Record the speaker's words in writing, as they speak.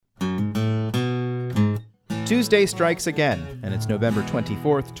Tuesday strikes again, and it's November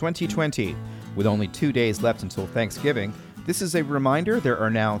 24th, 2020. With only 2 days left until Thanksgiving, this is a reminder there are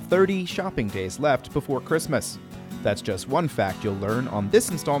now 30 shopping days left before Christmas. That's just one fact you'll learn on this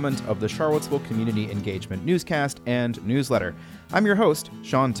installment of the Charlottesville Community Engagement Newscast and Newsletter. I'm your host,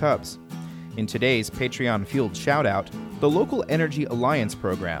 Sean Tubbs. In today's Patreon-fueled shout-out, the Local Energy Alliance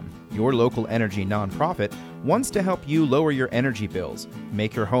program, your local energy nonprofit, wants to help you lower your energy bills,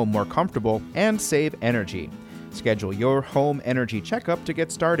 make your home more comfortable, and save energy. Schedule your home energy checkup to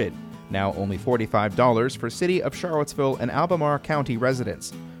get started. Now only $45 for City of Charlottesville and Albemarle County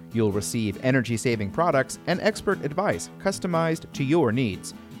residents. You'll receive energy-saving products and expert advice customized to your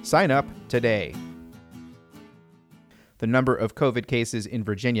needs. Sign up today. The number of COVID cases in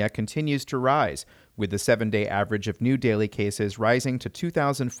Virginia continues to rise, with the 7-day average of new daily cases rising to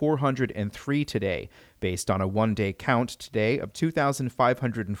 2,403 today, based on a one-day count today of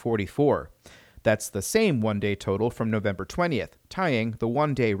 2,544. That's the same one-day total from November 20th, tying the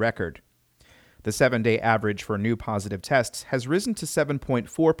one-day record. The 7-day average for new positive tests has risen to 7.4%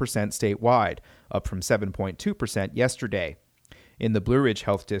 statewide, up from 7.2% yesterday. In the Blue Ridge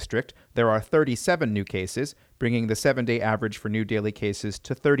Health District, there are 37 new cases, bringing the 7-day average for new daily cases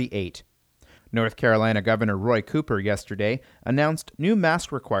to 38. North Carolina Governor Roy Cooper yesterday announced new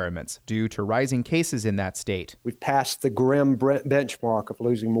mask requirements due to rising cases in that state. We've passed the grim benchmark of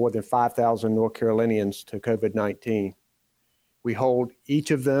losing more than 5,000 North Carolinians to COVID-19. We hold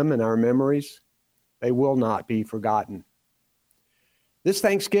each of them in our memories. They will not be forgotten. This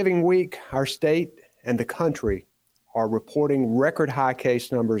Thanksgiving week, our state and the country are reporting record high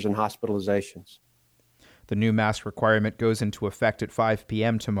case numbers and hospitalizations. The new mask requirement goes into effect at 5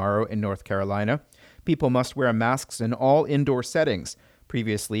 p.m. tomorrow in North Carolina. People must wear masks in all indoor settings.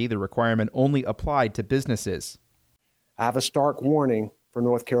 Previously, the requirement only applied to businesses. I have a stark warning for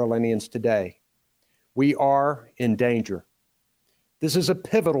North Carolinians today. We are in danger. This is a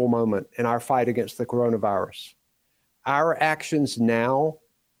pivotal moment in our fight against the coronavirus. Our actions now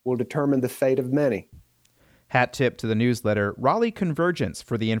will determine the fate of many. Hat tip to the newsletter Raleigh Convergence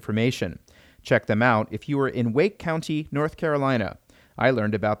for the information. Check them out if you are in Wake County, North Carolina. I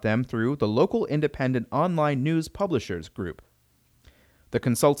learned about them through the local independent online news publishers group. The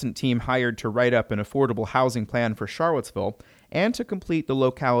consultant team hired to write up an affordable housing plan for Charlottesville and to complete the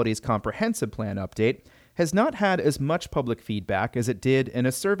locality's comprehensive plan update has not had as much public feedback as it did in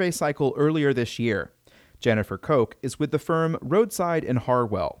a survey cycle earlier this year. Jennifer Koch is with the firm Roadside in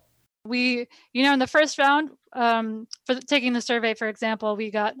Harwell. We, in the first round, for taking the survey, for example,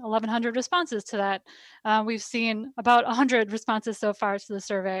 we got 1,100 responses to that. We've seen about 100 responses so far to the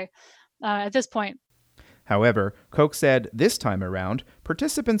survey at this point. However, Koch said this time around,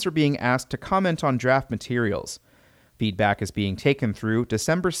 participants are being asked to comment on draft materials. Feedback is being taken through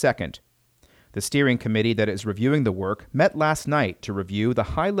December 2nd. The steering committee that is reviewing the work met last night to review the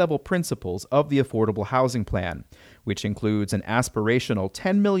high-level principles of the Affordable Housing Plan, which includes an aspirational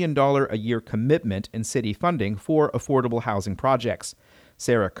 $10 million a year commitment in city funding for affordable housing projects.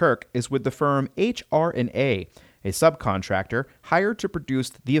 Sarah Kirk is with the firm HR&A, a subcontractor hired to produce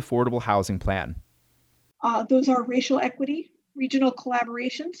the Affordable Housing Plan. Those are racial equity, regional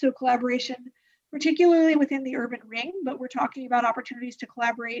collaboration, so collaboration particularly within the urban ring, but we're talking about opportunities to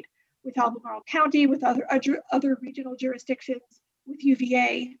collaborate with Albemarle County, with other regional jurisdictions, with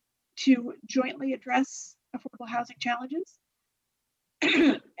UVA to jointly address affordable housing challenges.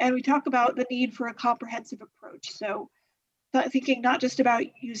 And we talk about the need for a comprehensive approach. So thinking not just about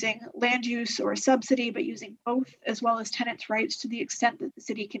using land use or a subsidy, but using both as well as tenants' rights to the extent that the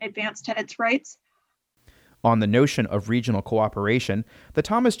city can advance tenants' rights. On the notion of regional cooperation, the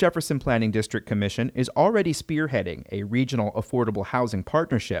Thomas Jefferson Planning District Commission is already spearheading a regional affordable housing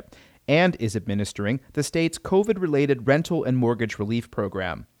partnership and is administering the state's COVID-related rental and mortgage relief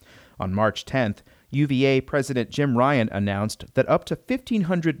program. On March 10th, UVA President Jim Ryan announced that up to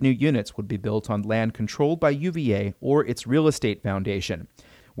 1,500 new units would be built on land controlled by UVA or its real estate foundation.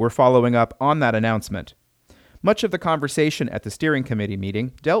 We're following up on that announcement. Much of the conversation at the steering committee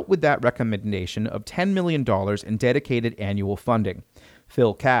meeting dealt with that recommendation of $10 million in dedicated annual funding.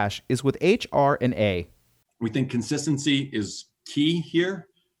 Phil Cash is with HR&A. We think consistency is key here,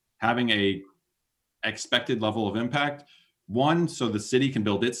 having a expected level of impact. One, so the city can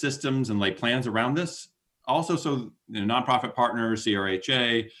build its systems and lay plans around this. Also, so nonprofit partners,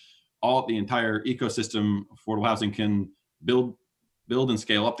 CRHA, the entire ecosystem, affordable housing can build and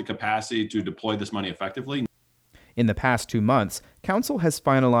scale up the capacity to deploy this money effectively. In the past 2 months, Council has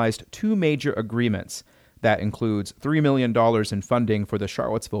finalized 2 major agreements. That includes $3 million in funding for the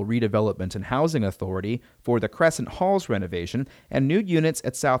Charlottesville Redevelopment and Housing Authority for the Crescent Halls renovation and new units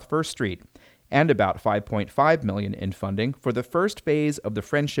at South First Street, and about $5.5 million in funding for the first phase of the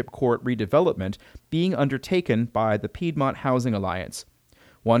Friendship Court redevelopment being undertaken by the Piedmont Housing Alliance.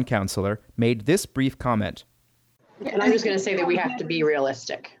 One councilor made this brief comment. And I'm just going to say that we have to be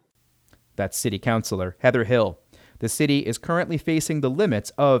realistic. That's City Councilor Heather Hill. The city is currently facing the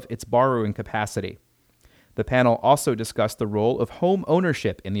limits of its borrowing capacity. The panel also discussed the role of home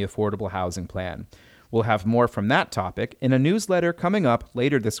ownership in the affordable housing plan. We'll have more from that topic in a newsletter coming up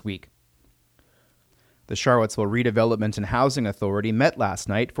later this week. The Charlottesville Redevelopment and Housing Authority met last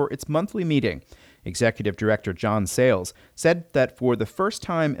night for its monthly meeting. Executive Director John Sales said that for the first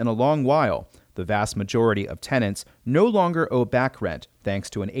time in a long while, the vast majority of tenants no longer owe back rent thanks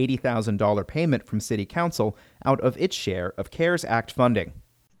to an $80,000 payment from City Council out of its share of CARES Act funding.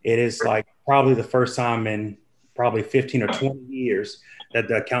 It is like probably the first time in probably 15 or 20 years that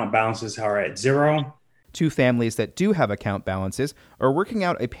the account balances are at zero. Two families that do have account balances are working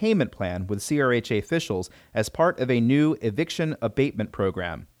out a payment plan with CRHA officials as part of a new eviction abatement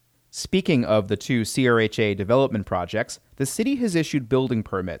program. Speaking of the two CRHA development projects, the city has issued building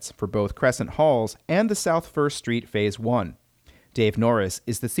permits for both Crescent Halls and the South First Street Phase 1. Dave Norris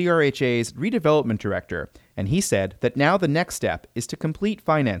is the CRHA's redevelopment director, and he said that now the next step is to complete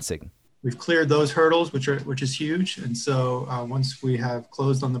financing. We've cleared those hurdles, which is huge. And so once we have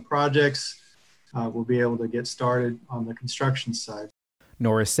closed on the projects, we'll be able to get started on the construction side.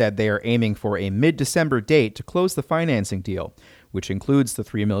 Norris said they are aiming for a mid-December date to close the financing deal, which includes the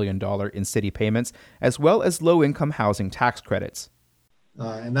 $3 million in city payments, as well as low-income housing tax credits.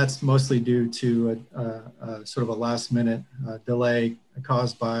 And that's mostly due to sort of a last-minute delay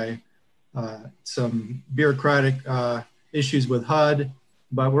caused by some bureaucratic issues with HUD,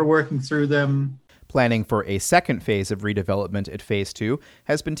 but we're working through them. Planning for a second phase of redevelopment at Phase 2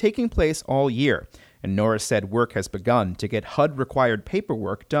 has been taking place all year, and Norris said work has begun to get HUD-required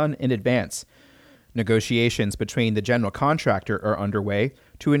paperwork done in advance. Negotiations between the general contractor are underway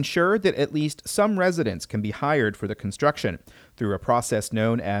to ensure that at least some residents can be hired for the construction through a process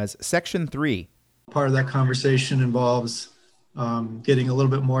known as Section 3. Part of that conversation involves getting a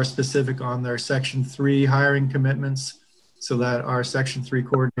little bit more specific on their Section 3 hiring commitments so that our Section 3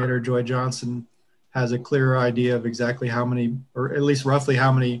 coordinator, Joy Johnson, has a clearer idea of exactly how many, or at least roughly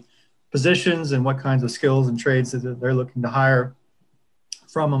how many positions and what kinds of skills and trades that they're looking to hire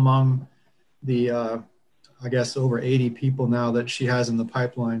from among the, I guess, over 80 people now that she has in the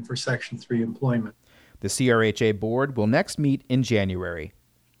pipeline for Section 3 employment. The CRHA board will next meet in January.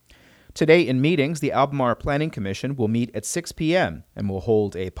 Today in meetings, the Albemarle Planning Commission will meet at 6 p.m. and will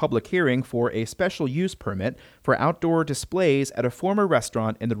hold a public hearing for a special use permit for outdoor displays at a former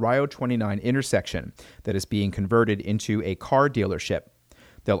restaurant in the Rio 29 intersection that is being converted into a car dealership.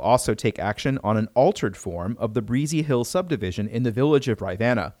 They'll also take action on an altered form of the Breezy Hill subdivision in the village of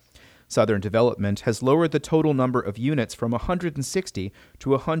Rivanna. Southern Development has lowered the total number of units from 160 to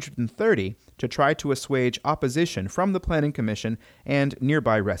 130 to try to assuage opposition from the Planning Commission and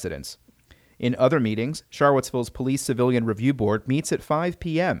nearby residents. In other meetings, Charlottesville's Police Civilian Review Board meets at 5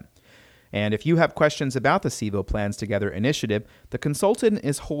 p.m. And if you have questions about the CIVO Plans Together initiative, the consultant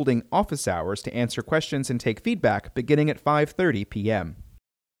is holding office hours to answer questions and take feedback beginning at 5:30 p.m.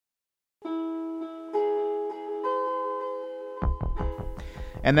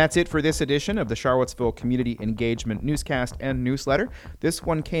 And that's it for this edition of the Charlottesville Community Engagement Newscast and Newsletter. This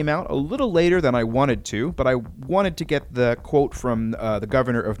one came out a little later than I wanted to, but I wanted to get the quote from the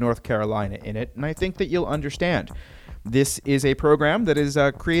governor of North Carolina in it, and I think that you'll understand. This is a program that is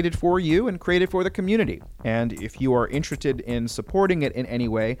created for you and created for the community. And if you are interested in supporting it in any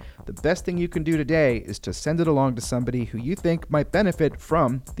way, the best thing you can do today is to send it along to somebody who you think might benefit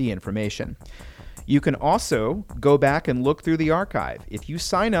from the information. You can also go back and look through the archive. If you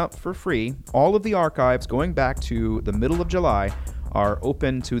sign up for free, all of the archives going back to the middle of July are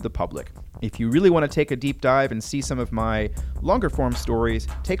open to the public. If you really want to take a deep dive and see some of my longer form stories,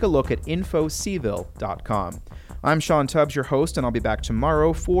 take a look at infocville.com. I'm Sean Tubbs, your host, and I'll be back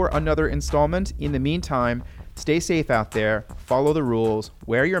tomorrow for another installment. In the meantime, stay safe out there, follow the rules,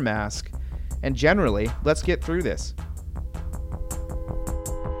 wear your mask, and generally, let's get through this.